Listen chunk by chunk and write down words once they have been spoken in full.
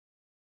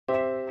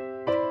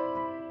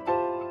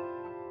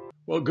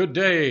Well, good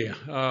day,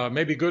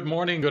 maybe good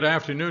morning, good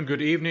afternoon,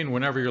 good evening,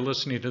 whenever you're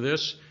listening to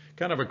this.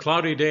 Kind of a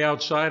cloudy day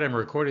outside. I'm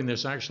recording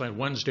this actually on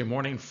Wednesday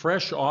morning,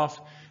 fresh off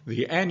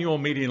the annual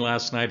meeting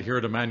last night here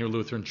at Emmanuel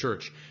Lutheran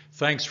Church.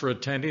 Thanks for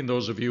attending,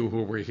 those of you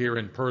who were here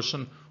in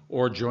person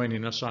or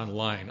joining us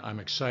online. I'm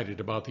excited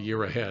about the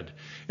year ahead.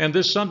 And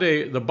this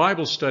Sunday, the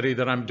Bible study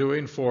that I'm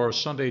doing for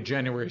Sunday,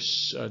 January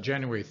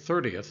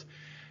 30th,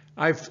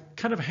 I've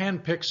kind of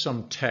handpicked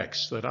some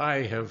texts that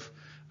I have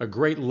a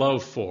great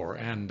love for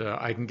and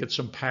I can get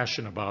some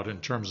passion about in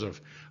terms of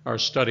our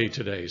study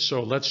today.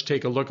 So let's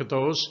take a look at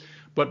those.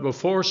 But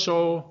before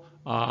so,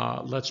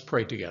 let's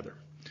pray together.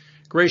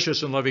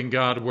 Gracious and loving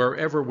God,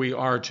 wherever we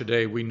are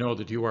today, we know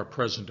that you are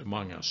present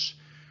among us.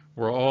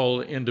 We're all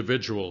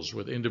individuals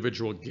with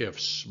individual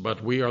gifts,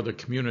 but we are the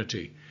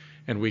community.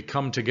 And we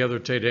come together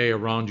today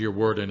around your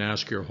word and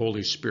ask your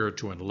Holy Spirit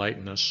to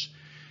enlighten us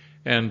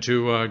and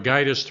to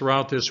guide us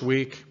throughout this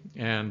week.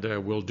 And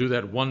we'll do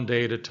that one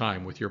day at a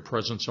time with your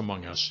presence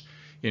among us.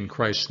 In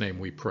Christ's name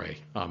we pray.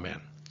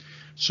 Amen.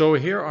 So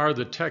here are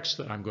the texts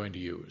that I'm going to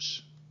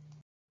use.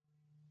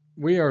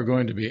 We are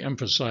going to be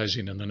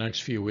emphasizing in the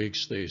next few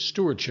weeks the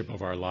stewardship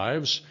of our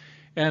lives.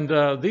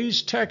 And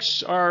these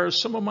texts are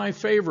some of my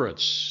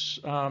favorites.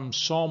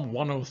 Psalm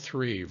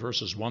 103,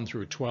 verses 1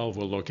 through 12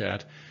 we'll look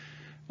at.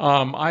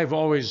 I've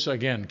always,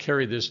 again,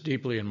 carried this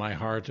deeply in my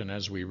heart, and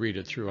as we read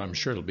it through, I'm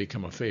sure it'll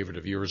become a favorite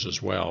of yours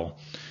as well.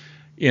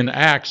 In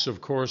Acts,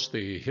 of course,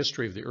 the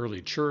history of the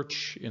early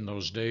church in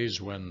those days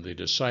when the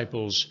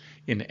disciples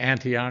in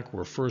Antioch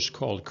were first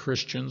called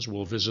Christians.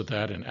 We'll visit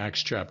that in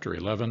Acts chapter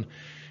 11.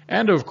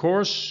 And, of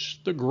course,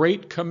 the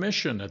Great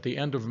Commission at the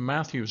end of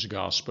Matthew's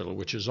Gospel,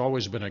 which has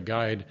always been a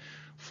guide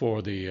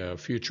for the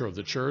future of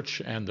the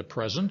church and the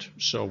present.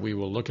 So we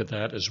will look at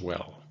that as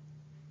well.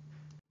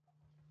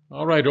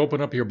 All right,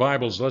 open up your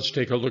Bibles. Let's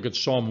take a look at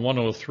Psalm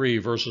 103,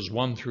 verses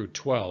 1 through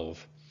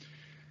 12.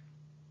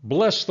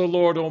 Bless the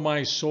Lord, O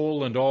my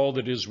soul, and all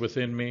that is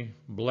within me.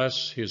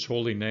 Bless his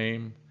holy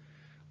name.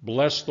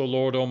 Bless the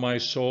Lord, O my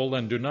soul,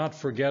 and do not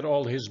forget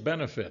all his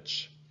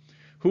benefits,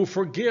 who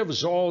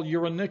forgives all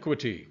your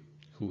iniquity,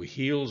 who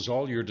heals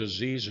all your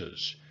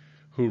diseases,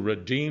 who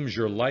redeems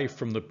your life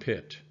from the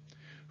pit,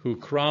 who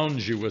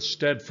crowns you with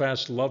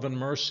steadfast love and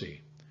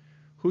mercy,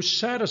 who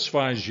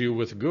satisfies you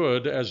with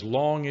good as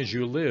long as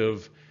you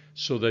live,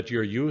 so that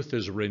your youth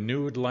is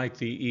renewed like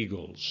the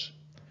eagles.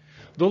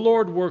 The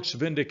Lord works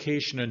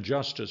vindication and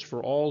justice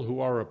for all who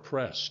are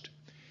oppressed.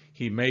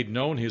 He made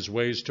known his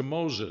ways to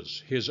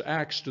Moses, his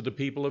acts to the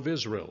people of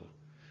Israel.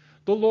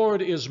 The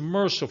Lord is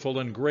merciful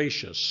and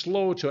gracious,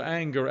 slow to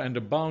anger and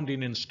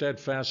abounding in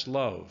steadfast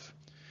love.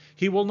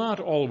 He will not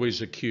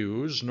always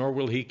accuse, nor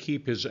will he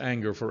keep his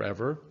anger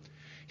forever.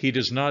 He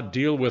does not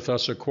deal with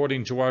us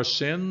according to our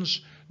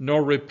sins,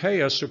 nor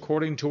repay us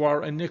according to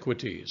our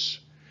iniquities.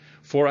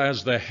 For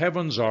as the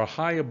heavens are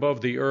high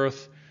above the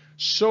earth,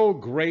 so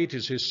great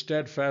is his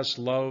steadfast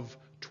love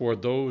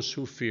toward those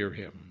who fear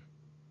him.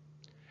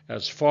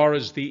 As far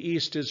as the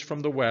east is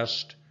from the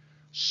west,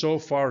 so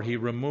far he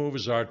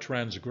removes our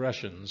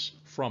transgressions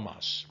from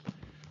us.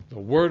 The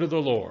word of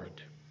the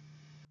Lord.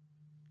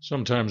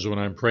 Sometimes when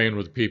I'm praying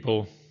with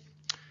people,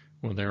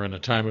 when they're in a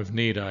time of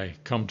need, I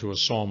come to a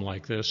psalm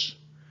like this,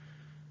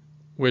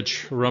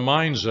 which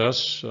reminds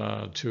us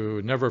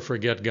to never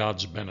forget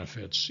God's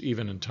benefits,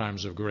 even in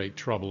times of great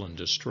trouble and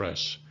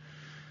distress.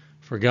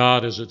 For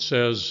God, as it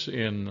says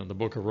in the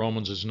book of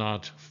Romans, is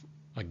not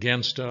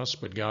against us,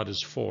 but God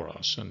is for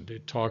us. And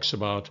it talks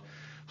about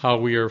how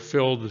we are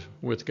filled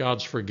with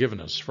God's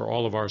forgiveness for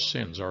all of our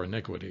sins, our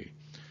iniquity,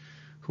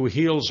 who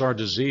heals our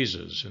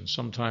diseases. And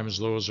sometimes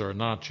those are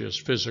not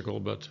just physical,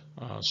 but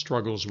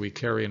struggles we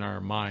carry in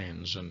our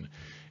minds and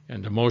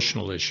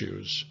emotional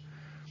issues.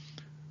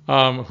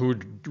 Who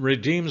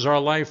redeems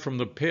our life from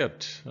the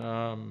pit.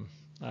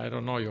 I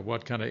don't know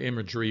what kind of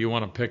imagery you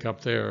want to pick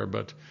up there,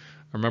 but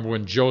I remember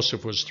when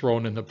Joseph was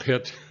thrown in the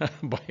pit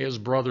by his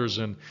brothers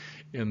in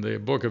the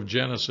book of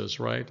Genesis,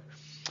 right?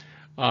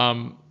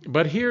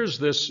 But here's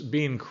this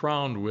being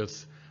crowned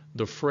with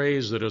the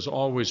phrase that is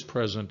always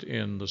present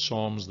in the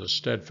Psalms, the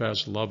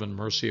steadfast love and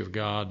mercy of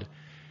God.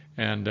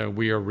 And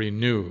we are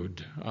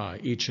renewed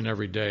each and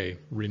every day,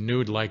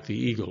 renewed like the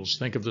eagles.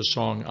 Think of the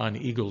song, On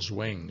Eagle's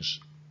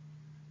Wings.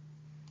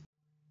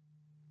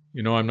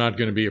 You know, I'm not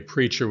going to be a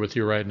preacher with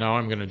you right now.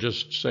 I'm going to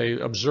just say,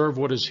 observe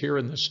what is here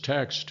in this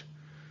text,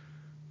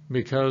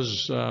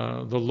 because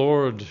the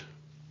Lord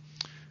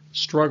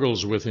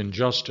struggles with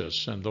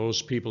injustice and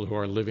those people who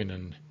are living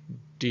in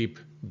deep,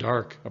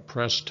 dark,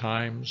 oppressed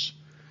times.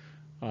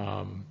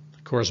 Of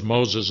course,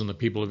 Moses and the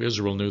people of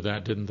Israel knew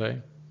that, didn't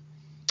they?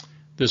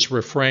 This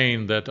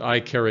refrain that I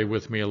carry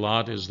with me a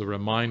lot is the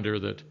reminder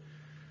that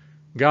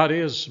God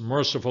is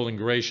merciful and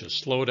gracious,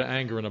 slow to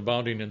anger and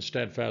abounding in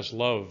steadfast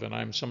love. And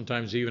I'm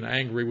sometimes even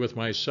angry with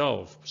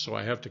myself. So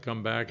I have to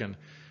come back and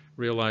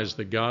realize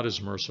that God is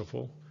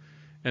merciful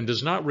and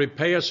does not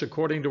repay us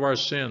according to our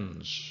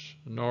sins,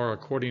 nor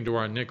according to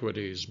our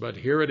iniquities. But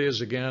here it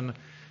is again,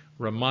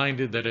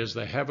 reminded that as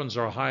the heavens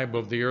are high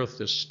above the earth,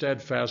 this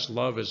steadfast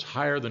love is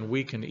higher than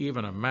we can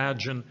even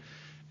imagine.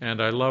 And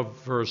I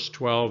love verse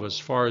 12, as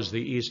far as the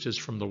east is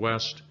from the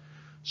west,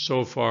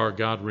 so far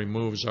God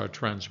removes our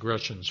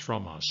transgressions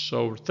from us.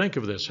 So think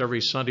of this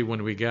every Sunday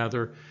when we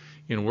gather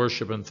in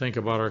worship and think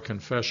about our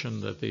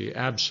confession that the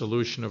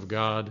absolution of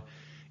God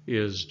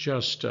is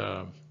just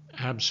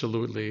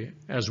absolutely,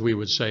 as we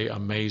would say,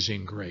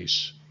 amazing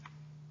grace.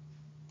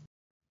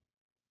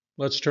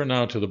 Let's turn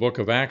now to the book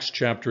of Acts,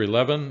 chapter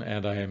 11,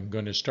 and I am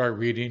going to start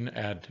reading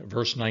at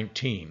verse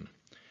 19.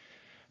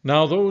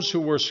 Now those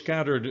who were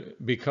scattered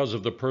because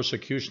of the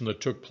persecution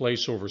that took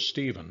place over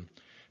Stephen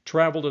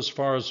traveled as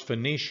far as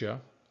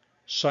Phoenicia,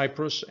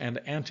 Cyprus, and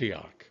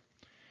Antioch,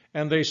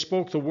 and they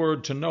spoke the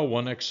word to no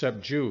one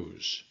except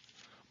Jews.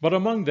 But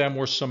among them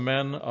were some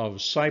men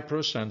of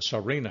Cyprus and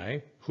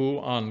Cyrene, who,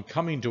 on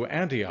coming to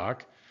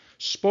Antioch,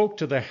 spoke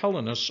to the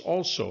Hellenists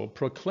also,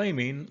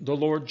 proclaiming the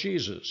Lord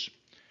Jesus.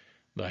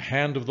 The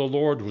hand of the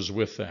Lord was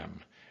with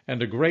them,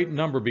 and a great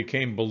number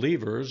became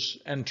believers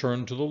and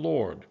turned to the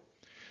Lord.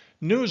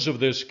 News of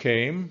this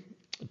came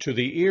to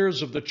the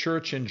ears of the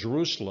church in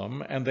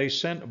Jerusalem, and they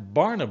sent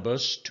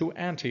Barnabas to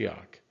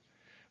Antioch.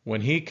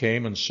 When he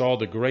came and saw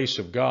the grace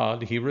of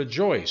God, he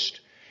rejoiced,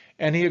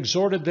 and he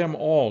exhorted them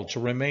all to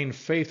remain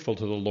faithful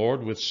to the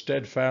Lord with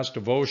steadfast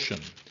devotion.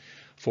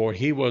 For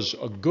he was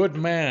a good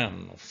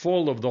man,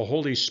 full of the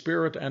Holy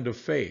Spirit and of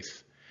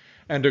faith,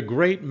 and a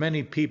great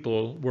many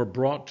people were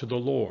brought to the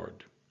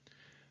Lord.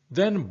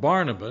 Then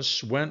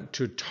Barnabas went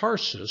to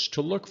Tarsus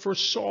to look for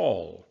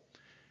Saul,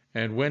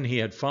 and when he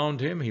had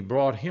found him, he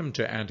brought him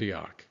to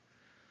Antioch.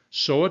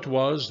 So it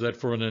was that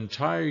for an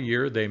entire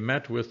year they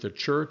met with the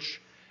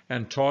church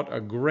and taught a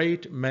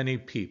great many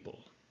people.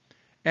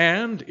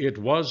 And it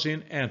was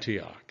in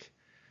Antioch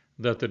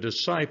that the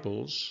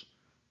disciples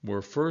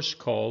were first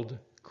called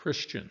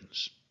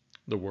Christians.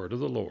 The word of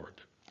the Lord.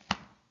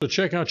 So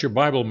check out your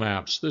Bible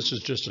maps. This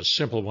is just a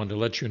simple one to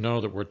let you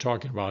know that we're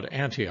talking about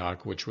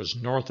Antioch, which was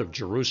north of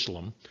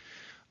Jerusalem,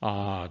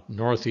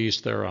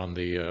 northeast there on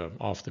the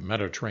off the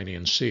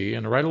Mediterranean Sea,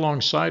 and right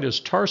alongside is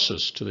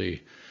Tarsus to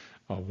the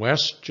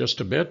west just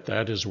a bit.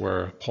 That is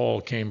where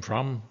Paul came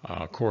from.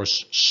 Of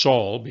course,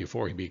 Saul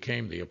before he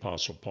became the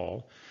Apostle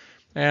Paul.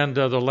 And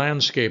the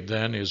landscape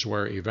then is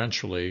where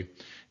eventually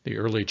the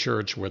early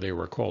church, where they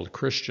were called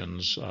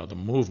Christians, the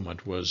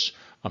movement was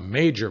a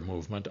major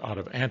movement out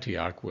of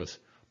Antioch with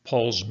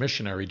Paul's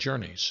missionary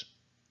journeys.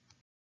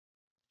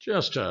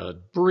 Just a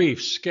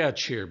brief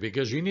sketch here,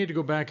 because you need to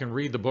go back and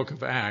read the book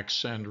of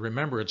Acts, and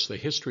remember it's the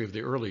history of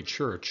the early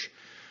church.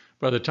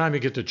 By the time you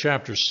get to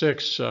chapter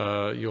 6,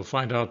 you'll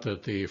find out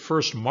that the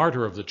first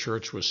martyr of the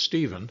church was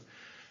Stephen.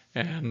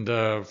 And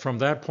from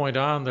that point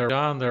on,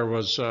 there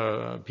was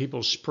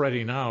people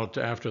spreading out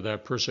after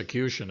that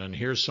persecution. And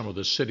here's some of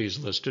the cities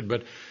listed.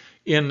 But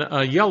in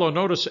yellow,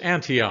 notice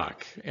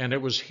Antioch. And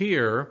it was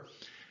here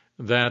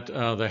that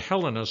the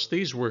Hellenists,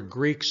 these were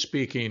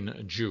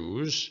Greek-speaking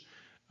Jews,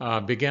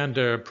 began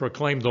to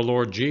proclaim the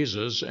Lord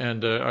Jesus.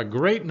 And a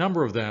great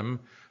number of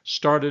them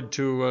started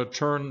to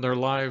turn their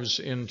lives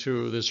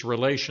into this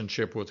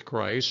relationship with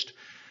Christ.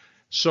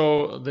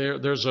 So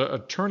there's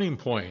a turning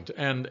point,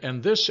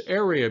 and this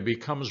area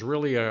becomes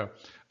really a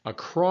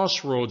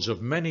crossroads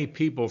of many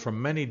people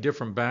from many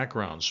different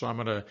backgrounds. So I'm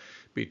going to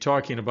be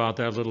talking about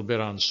that a little bit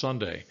on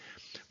Sunday.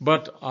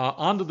 But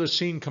onto the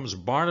scene comes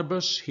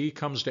Barnabas. He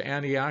comes to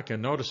Antioch,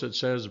 and notice it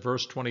says,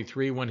 verse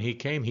 23, when he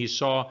came, he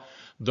saw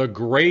the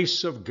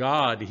grace of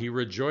God. He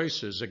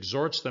rejoices,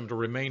 exhorts them to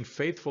remain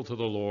faithful to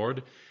the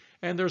Lord.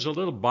 And there's a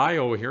little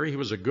bio here. He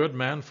was a good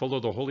man, full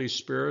of the Holy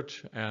Spirit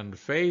and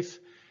faith.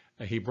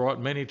 He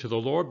brought many to the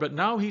Lord, but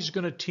now he's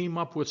going to team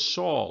up with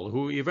Saul,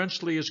 who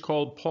eventually is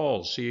called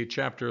Paul. See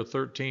chapter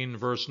 13,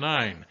 verse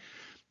 9.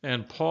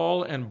 And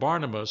Paul and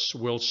Barnabas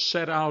will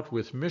set out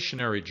with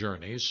missionary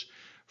journeys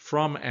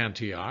from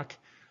Antioch.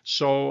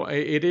 So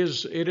it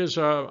is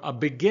a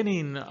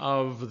beginning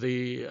of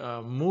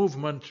the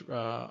movement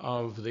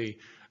of the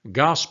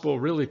gospel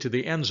really to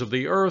the ends of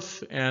the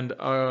earth. And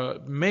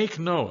make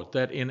note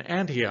that in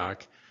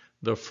Antioch,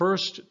 the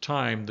first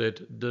time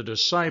that the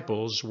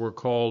disciples were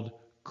called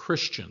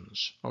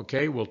Christians.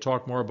 Okay, we'll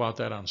talk more about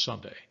that on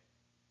Sunday.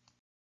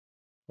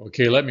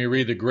 Okay, let me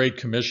read the Great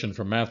Commission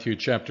from Matthew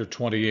chapter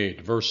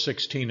 28, verse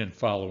 16 and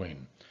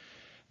following.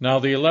 Now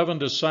the 11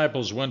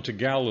 disciples went to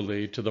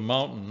Galilee, to the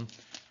mountain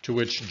to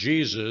which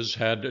Jesus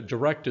had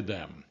directed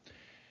them.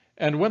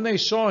 And when they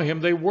saw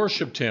him, they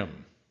worshipped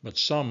him, but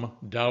some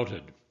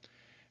doubted.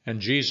 And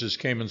Jesus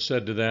came and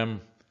said to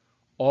them,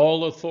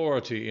 all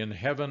authority in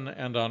heaven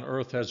and on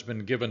earth has been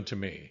given to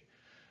me.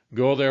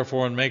 Go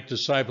therefore and make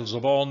disciples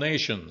of all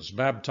nations,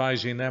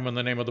 baptizing them in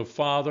the name of the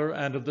Father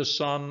and of the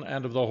Son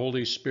and of the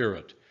Holy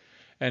Spirit,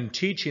 and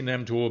teaching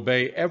them to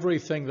obey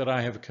everything that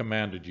I have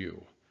commanded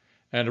you.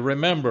 And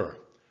remember,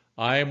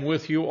 I am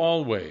with you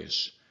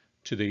always,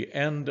 to the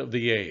end of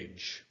the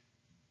age.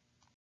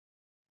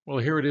 Well,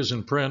 here it is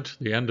in print,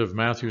 the end of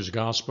Matthew's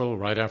Gospel,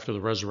 right after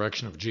the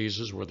resurrection of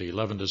Jesus, where the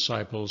 11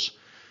 disciples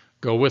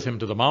go with him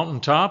to the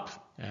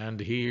mountaintop, and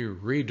he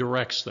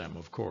redirects them,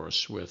 of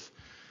course, with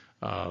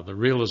the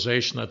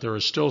realization that there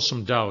is still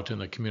some doubt in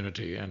the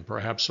community and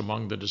perhaps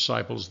among the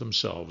disciples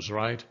themselves,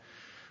 right?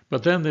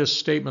 But then this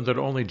statement that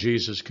only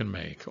Jesus can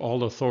make,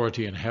 all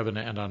authority in heaven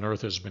and on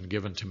earth has been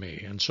given to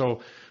me. And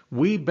so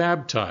we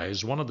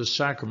baptize, one of the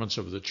sacraments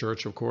of the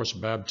church, of course,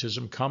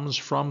 baptism comes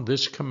from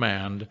this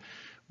command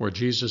where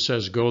Jesus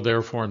says, go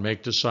therefore and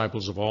make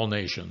disciples of all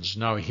nations.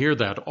 Now hear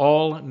that,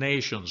 all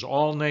nations,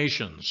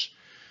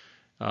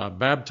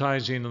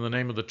 baptizing in the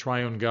name of the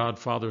triune God,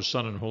 Father,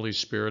 Son, and Holy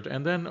Spirit.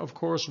 And then, of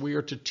course, we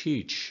are to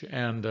teach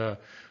and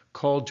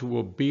called to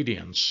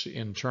obedience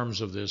in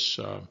terms of this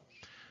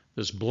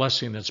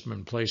blessing that's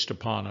been placed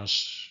upon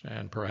us.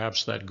 And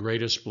perhaps that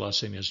greatest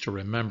blessing is to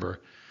remember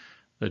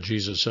that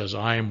Jesus says,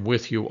 I am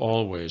with you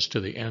always to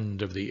the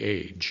end of the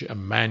age.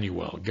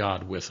 Emmanuel,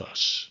 God with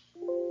us.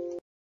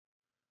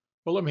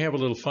 Well, let me have a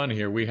little fun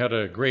here. We had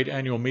a great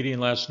annual meeting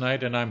last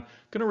night, and I'm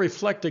going to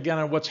reflect again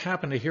on what's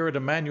happened here at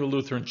Emmanuel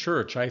Lutheran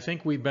Church. I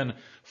think we've been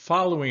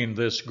following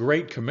this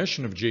great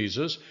commission of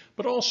Jesus,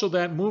 but also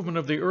that movement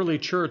of the early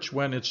church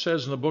when it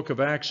says in the book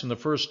of Acts in the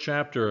first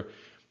chapter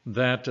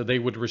that they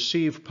would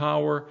receive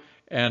power,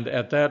 and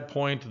at that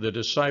point the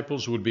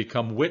disciples would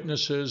become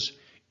witnesses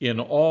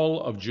in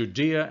all of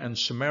Judea and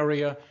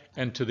Samaria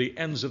and to the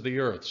ends of the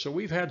earth. So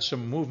we've had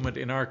some movement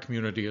in our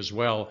community as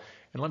well,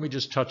 and let me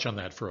just touch on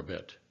that for a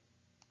bit.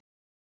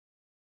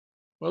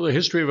 Well, the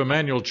history of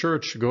Emmanuel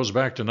Church goes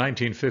back to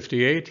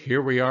 1958.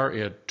 Here we are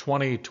at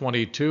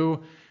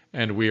 2022,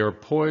 and we are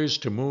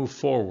poised to move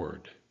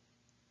forward.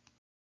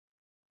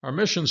 Our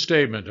mission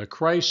statement, a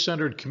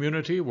Christ-centered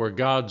community where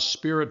God's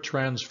Spirit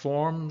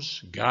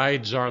transforms,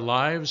 guides our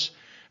lives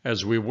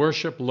as we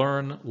worship,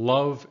 learn,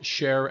 love,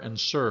 share, and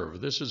serve.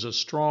 This is a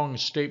strong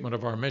statement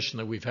of our mission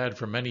that we've had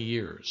for many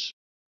years.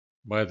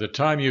 By the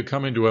time you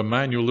come into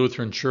Emmanuel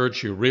Lutheran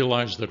Church, you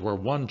realize that we're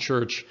one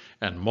church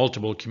and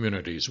multiple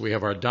communities. We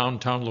have our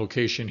downtown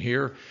location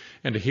here,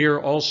 and here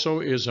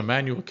also is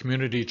Emmanuel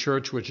Community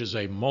Church, which is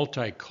a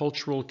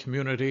multicultural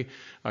community,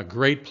 a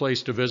great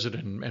place to visit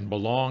and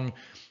belong.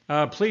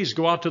 Please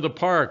go out to the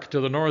park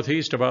to the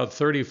northeast, about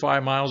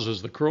 35 miles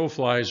as the crow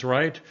flies,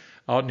 right,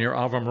 out near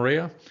Ave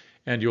Maria,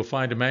 and you'll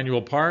find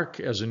Emmanuel Park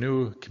as a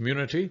new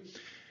community.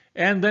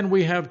 And then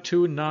we have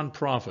two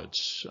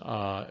nonprofits,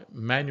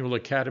 Emmanuel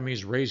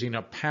Academies, raising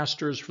up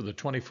pastors for the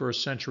 21st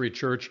Century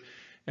Church,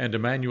 and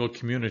Emmanuel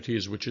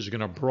Communities, which is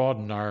going to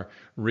broaden our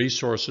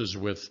resources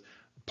with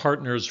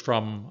partners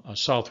from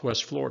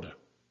Southwest Florida.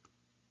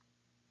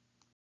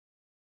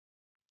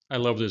 I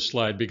love this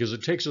slide because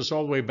it takes us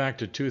all the way back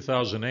to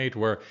 2008,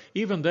 where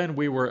even then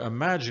we were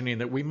imagining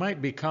that we might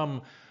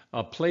become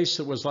a place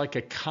that was like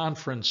a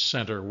conference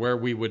center where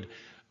we would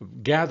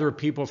gather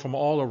people from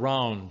all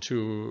around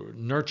to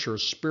nurture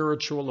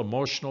spiritual,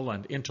 emotional,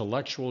 and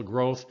intellectual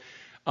growth,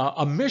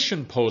 a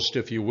mission post,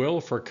 if you will,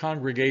 for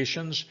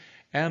congregations,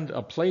 and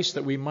a place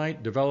that we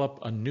might develop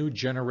a new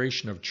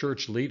generation of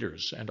church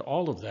leaders. And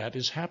all of that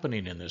is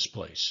happening in this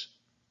place.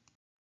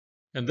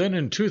 And then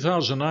in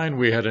 2009,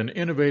 we had an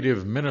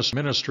innovative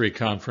ministry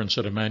conference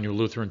at Emmanuel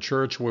Lutheran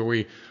Church where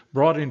we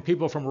brought in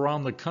people from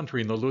around the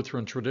country in the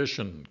Lutheran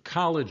tradition,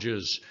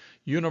 colleges,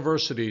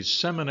 universities,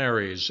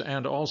 seminaries,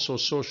 and also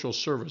social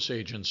service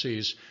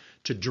agencies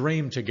to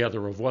dream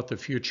together of what the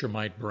future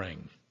might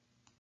bring.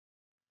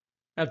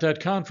 At that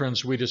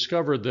conference, we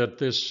discovered that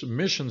this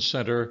mission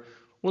center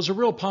was a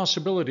real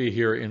possibility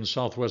here in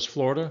Southwest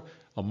Florida,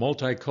 a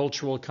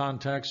multicultural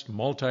context,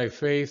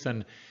 multi-faith,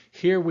 and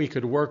here we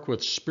could work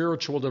with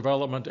spiritual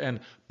development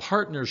and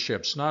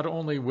partnerships, not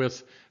only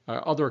with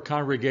other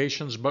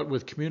congregations, but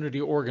with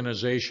community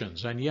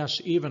organizations. And yes,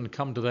 even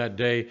come to that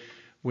day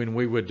when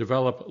we would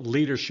develop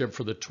leadership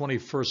for the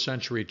 21st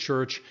Century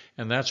Church,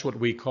 and that's what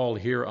we call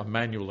here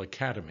Emmanuel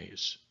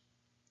Academies.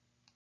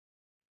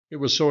 It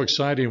was so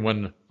exciting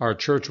when our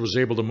church was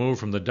able to move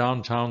from the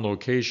downtown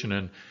location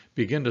and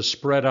begin to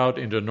spread out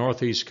into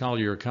northeast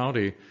Collier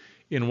County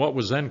in what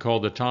was then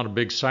called the town of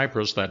Big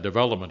Cypress, that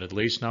development at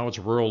least. Now it's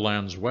Rural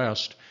Lands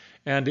West.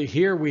 And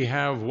here we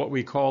have what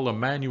we call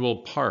Emmanuel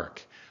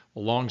Park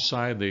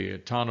alongside the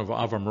town of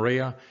Ave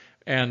Maria.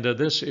 And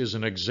this is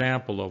an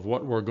example of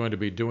what we're going to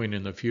be doing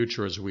in the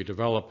future as we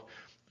develop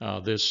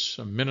this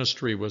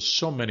ministry with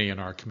so many in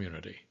our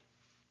community.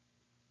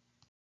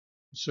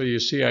 So you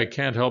see, I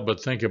can't help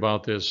but think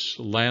about this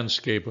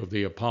landscape of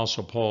the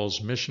Apostle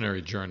Paul's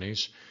missionary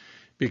journeys,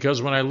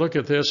 because when I look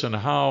at this and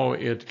how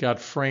it got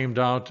framed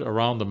out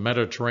around the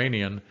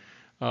Mediterranean,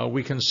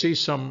 we can see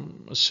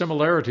some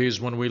similarities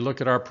when we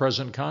look at our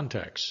present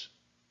context.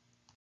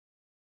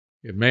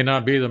 It may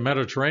not be the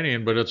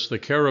Mediterranean, but it's the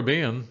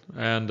Caribbean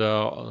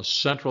and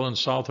Central and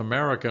South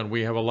America, and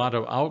we have a lot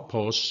of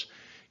outposts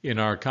in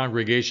our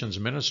congregation's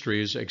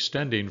ministries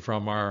extending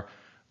from our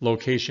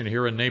location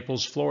here in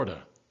Naples,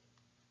 Florida.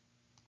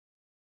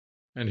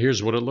 And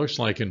here's what it looks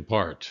like in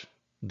part.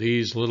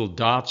 These little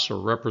dots are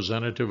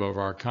representative of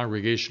our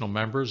congregational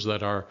members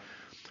that are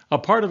a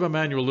part of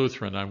Emmanuel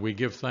Lutheran, and we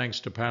give thanks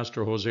to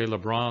Pastor Jose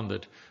Lebron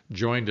that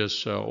joined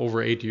us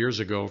over 8 years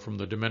ago from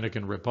the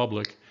Dominican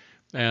Republic.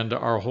 And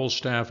our whole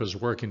staff is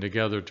working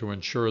together to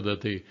ensure that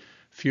the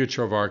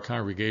future of our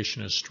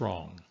congregation is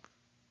strong.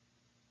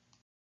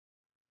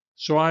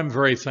 So I'm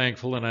very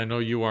thankful, and I know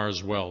you are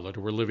as well, that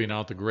we're living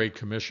out the Great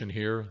Commission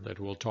here, that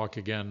we'll talk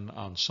again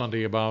on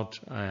Sunday about,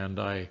 and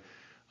I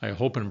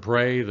hope and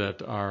pray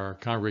that our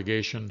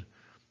congregation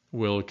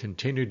will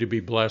continue to be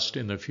blessed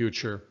in the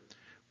future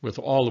with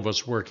all of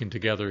us working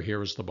together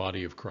here as the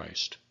body of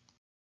Christ.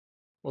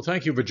 Well,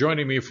 thank you for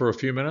joining me for a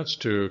few minutes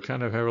to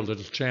kind of have a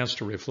little chance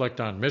to reflect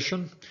on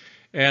mission.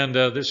 And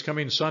this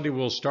coming Sunday,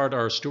 we'll start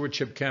our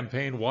stewardship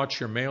campaign. Watch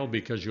your mail,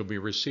 because you'll be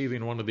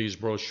receiving one of these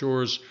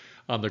brochures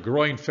on the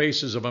growing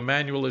faces of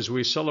Emmanuel as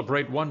we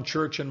celebrate one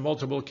church in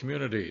multiple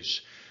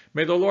communities.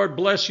 May the Lord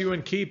bless you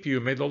and keep you.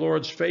 May the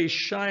Lord's face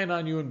shine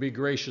on you and be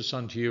gracious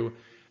unto you.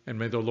 And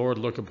may the Lord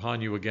look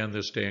upon you again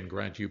this day and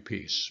grant you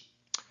peace.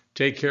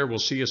 Take care. We'll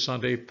see you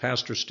Sunday.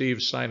 Pastor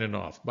Steve signing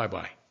off.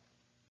 Bye-bye.